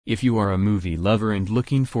If you are a movie lover and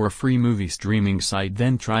looking for a free movie streaming site,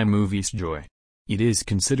 then try MoviesJoy. It is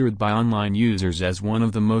considered by online users as one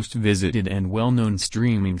of the most visited and well-known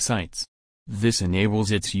streaming sites. This enables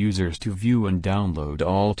its users to view and download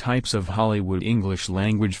all types of Hollywood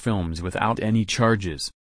English-language films without any charges.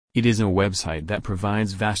 It is a website that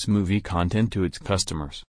provides vast movie content to its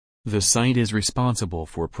customers. The site is responsible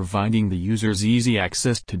for providing the users easy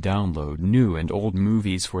access to download new and old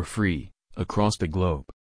movies for free, across the globe.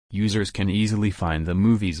 Users can easily find the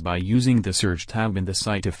movies by using the search tab, and the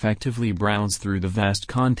site effectively browses through the vast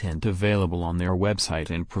content available on their website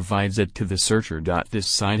and provides it to the searcher. This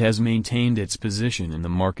site has maintained its position in the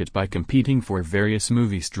market by competing for various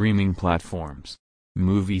movie streaming platforms.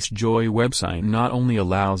 MoviesJoy website not only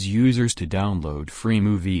allows users to download free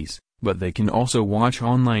movies, but they can also watch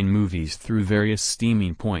online movies through various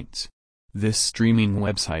streaming points. This streaming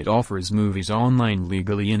website offers movies online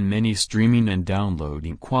legally in many streaming and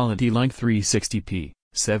downloading quality like 360p,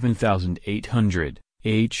 7800,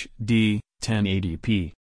 HD,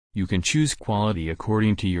 1080p. You can choose quality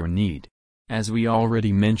according to your need. As we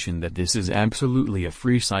already mentioned that this is absolutely a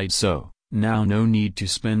free site, so now no need to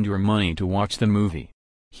spend your money to watch the movie.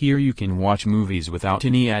 Here you can watch movies without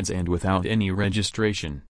any ads and without any registration.